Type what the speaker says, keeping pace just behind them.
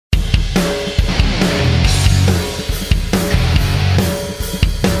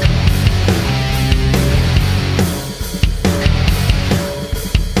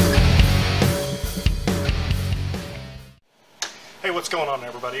going on,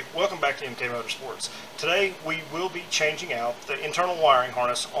 everybody? Welcome back to MK Motorsports. Today we will be changing out the internal wiring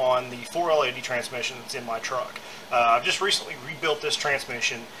harness on the 4L80 transmission that's in my truck. I've just recently rebuilt this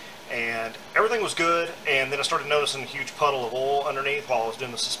transmission and everything was good, and then I started noticing a huge puddle of oil underneath while I was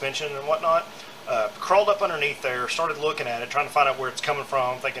doing the suspension and whatnot. Crawled up underneath there, started looking at it, trying to find out where it's coming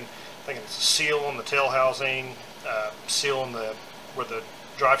from, thinking it's a seal on the tail housing, seal on where the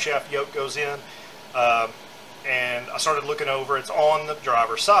drive shaft yoke goes in. And I started looking over, it's on the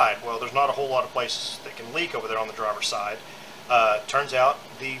driver's side. Well, there's not a whole lot of places that can leak over there on the driver's side. Turns out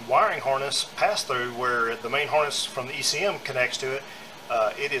the wiring harness pass-through, where the main harness from the ECM connects to it,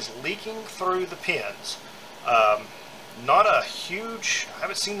 it is leaking through the pins. Not a huge, I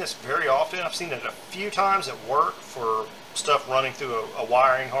haven't seen this very often. I've seen it a few times at work for stuff running through a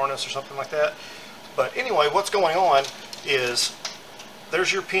wiring harness or something like that. But anyway, what's going on is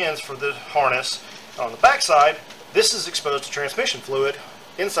there's your pins for the harness. On the back side, this is exposed to transmission fluid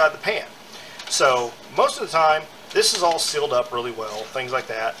inside the pan. So most of the time, this is all sealed up really well, things like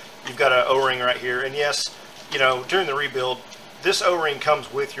that. You've got an O-ring right here, and yes, you know, during the rebuild, this O-ring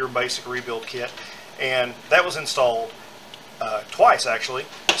comes with your basic rebuild kit, and that was installed twice actually.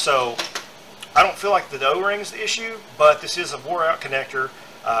 So I don't feel like the O-ring is the issue, but this is a wore-out connector.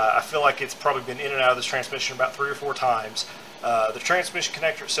 I feel like it's probably been in and out of this transmission about 3 or 4 times. The transmission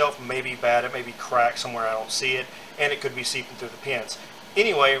connector itself may be bad, it may be cracked somewhere I don't see it, and it could be seeping through the pins.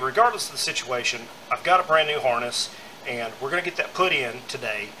 Anyway, regardless of the situation, I've got a brand new harness, and we're going to get that put in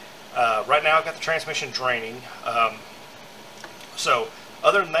today. Right now I've got the transmission draining, so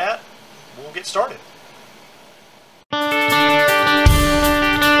other than that, we'll get started.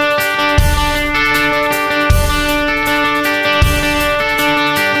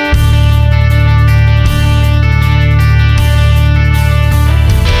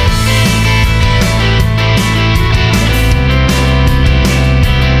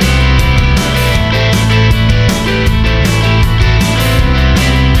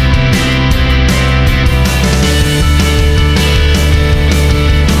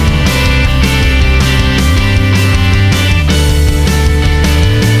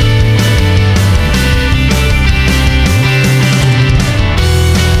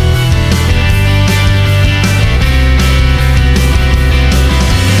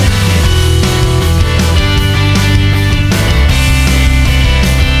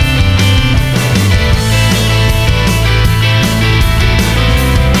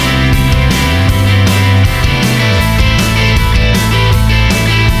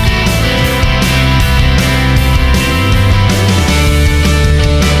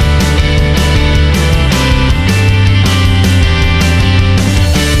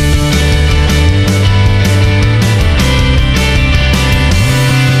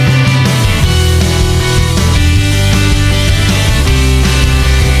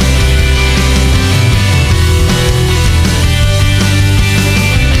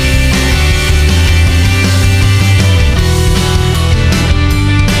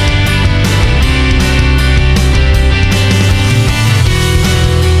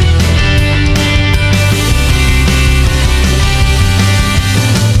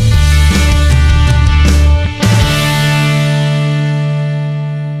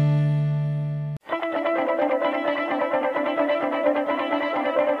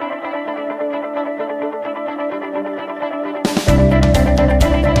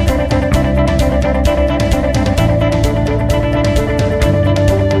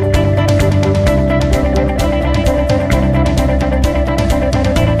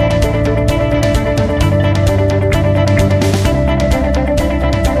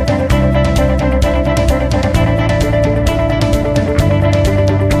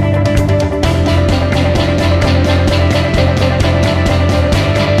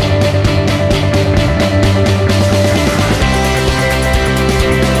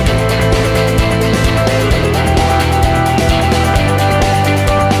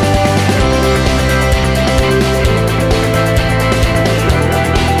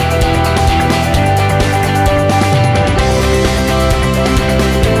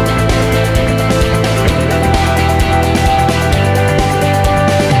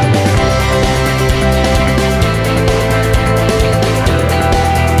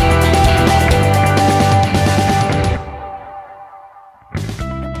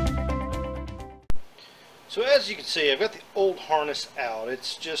 So as you can see, I've got the old harness out.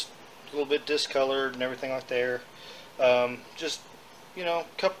 It's just a little bit discolored and everything like there. Just, you know, a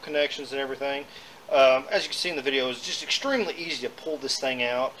couple connections and everything. As you can see in the video, it's just extremely easy to pull this thing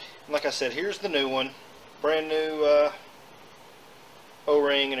out. And like I said, here's the new one. Brand new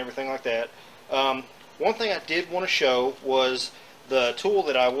O-ring and everything like that. One thing I did want to show was the tool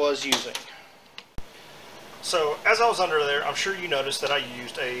that I was using. So as I was under there, I'm sure you noticed that I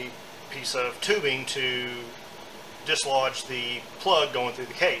used a piece of tubing to dislodge the plug going through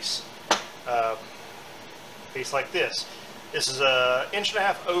the case. Piece like this. This is a 1.5 inch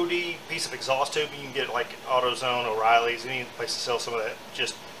OD piece of exhaust tubing. You can get it like AutoZone, O'Reilly's, any place to sell some of that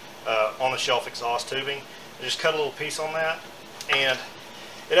just on the shelf exhaust tubing. I just cut a little piece on that, and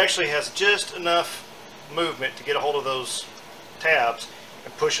it actually has just enough movement to get a hold of those tabs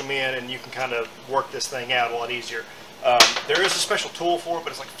and push them in, and you can kind of work this thing out a lot easier. There is a special tool for it,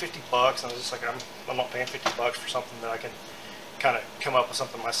 but it's like 50 bucks. And I was just like, I'm not paying 50 bucks for something that I can kind of come up with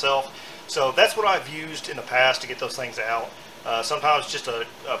something myself. So that's what I've used in the past to get those things out. Sometimes just a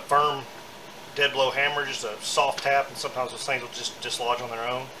firm dead blow hammer, just a soft tap, and sometimes those things will just dislodge on their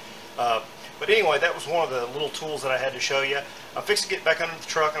own. But anyway, that was one of the little tools that I had to show you. I'm fixing to get back under the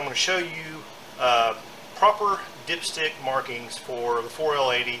truck. I'm going to show you proper dipstick markings for the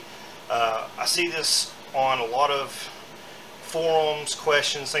 4L80. I see this on a lot of forums,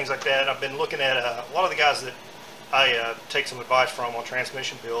 questions, things like that. I've been looking at a lot of the guys that I take some advice from on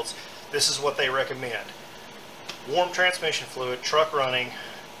transmission builds. This is what they recommend. Warm transmission fluid, truck running,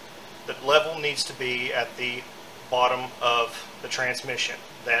 the level needs to be at the bottom of the transmission.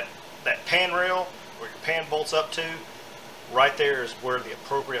 That pan rail where your pan bolts up to, right there is where the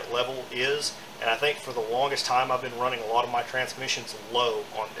appropriate level is. And I think for the longest time I've been running a lot of my transmissions low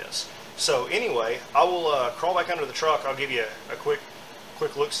on this. So anyway, I will crawl back under the truck. I'll give you a quick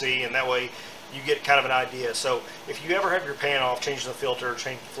look-see, and that way you get kind of an idea. So if you ever have your pan off, changing the filter,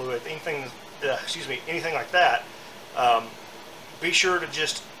 changing the fluid, anything like that, be sure to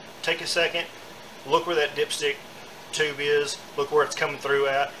just take a second, look where that dipstick tube is, look where it's coming through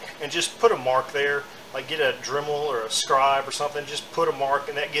at, and just put a mark there. Like get a Dremel or a scribe or something, just put a mark,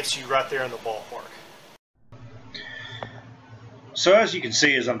 and that gets you right there in the ballpark. So as you can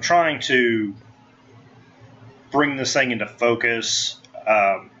see, as I'm trying to bring this thing into focus,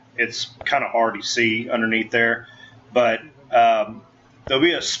 it's kind of hard to see underneath there, but there'll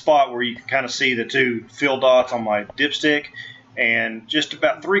be a spot where you can kind of see the two fill dots on my dipstick, and just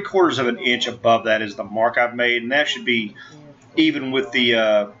about 3/4 of an inch above that is the mark I've made, and that should be even with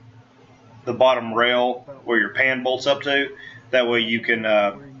the bottom rail where your pan bolts up to. That way you can,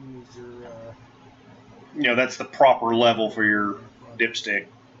 that's the proper level for your dipstick.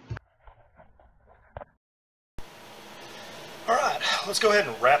 Alright, let's go ahead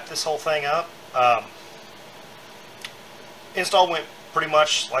and wrap this whole thing up. Install went pretty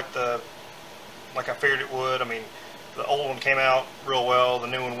much like I figured it would. I mean, the old one came out real well, the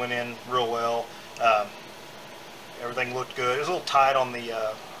new one went in real well. Everything looked good. It was a little tight on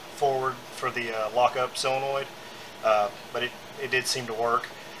the forward for the lockup solenoid, but it did seem to work.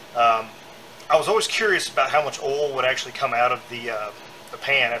 I was always curious about how much oil would actually come out of the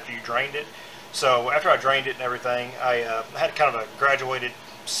pan after you drained it. So after I drained it and everything, I had kind of a graduated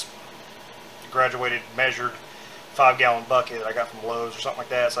measured 5-gallon bucket that I got from Lowe's or something like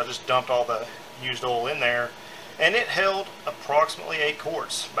that. So I just dumped all the used oil in there, and it held approximately 8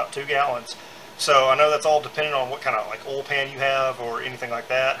 quarts, about 2 gallons. So I know that's all dependent on what kind of like oil pan you have or anything like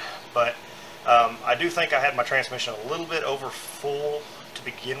that, but I do think I had my transmission a little bit over full to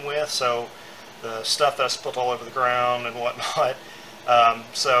begin with, so the stuff that I spilled all over the ground and whatnot.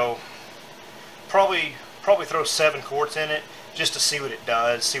 So probably throw 7 quarts in it just to see what it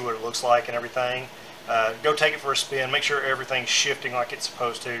does, see what it looks like and everything. Go take it for a spin, make sure everything's shifting like it's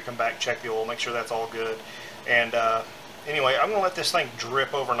supposed to. Come back, check the oil, make sure that's all good. And anyway, I'm gonna let this thing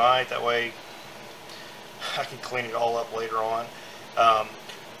drip overnight. That way I can clean it all up later on.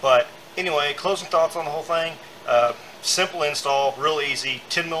 But anyway, closing thoughts on the whole thing. Simple install, real easy,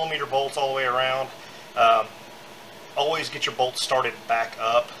 10mm bolts all the way around. Always get your bolts started back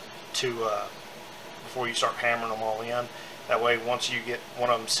up to before you start hammering them all in. That way, once you get one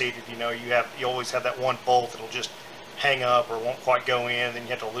of them seated, you always have that one bolt that'll just hang up or won't quite go in. Then you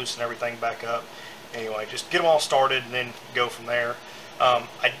have to loosen everything back up. Anyway, just get them all started and then go from there.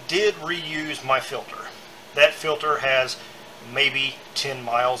 I did reuse my filter. That filter has maybe 10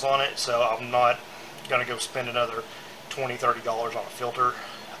 miles on it, so I'm not going to go spend another $20–30 on a filter.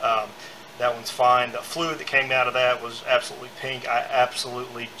 That one's fine. The fluid that came out of that was absolutely pink. I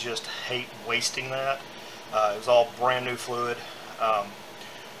absolutely just hate wasting that. It was all brand new fluid.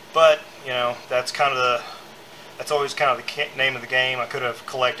 But that's always kind of the name of the game. I could have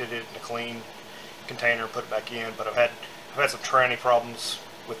collected it in a clean container and put it back in, but I've had some tranny problems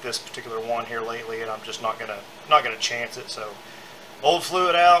with this particular one here lately, and I'm just not gonna chance it. So old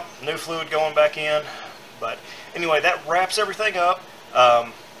fluid out, new fluid going back in. But anyway, that wraps everything up.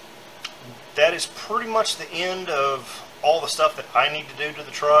 That is pretty much the end of all the stuff that I need to do to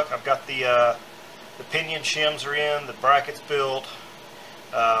the truck. I've got the pinion shims are in, the brackets built.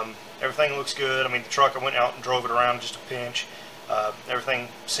 Everything looks good. I mean, the truck, I went out and drove it around just a pinch. Everything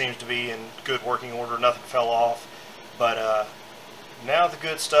seems to be in good working order. Nothing fell off. But now the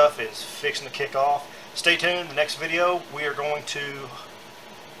good stuff is fixing to kick off. Stay tuned. The next video, we are going to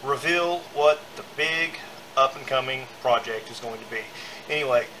reveal what the big up-and-coming project is going to be.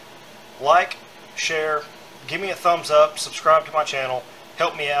 Anyway, like, share, give me a thumbs up, subscribe to my channel,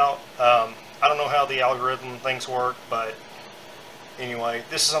 help me out. I don't know how the algorithm things work, but anyway,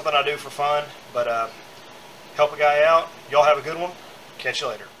 this is something I do for fun, but help a guy out. Y'all have a good one. Catch you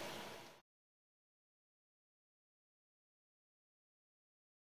later.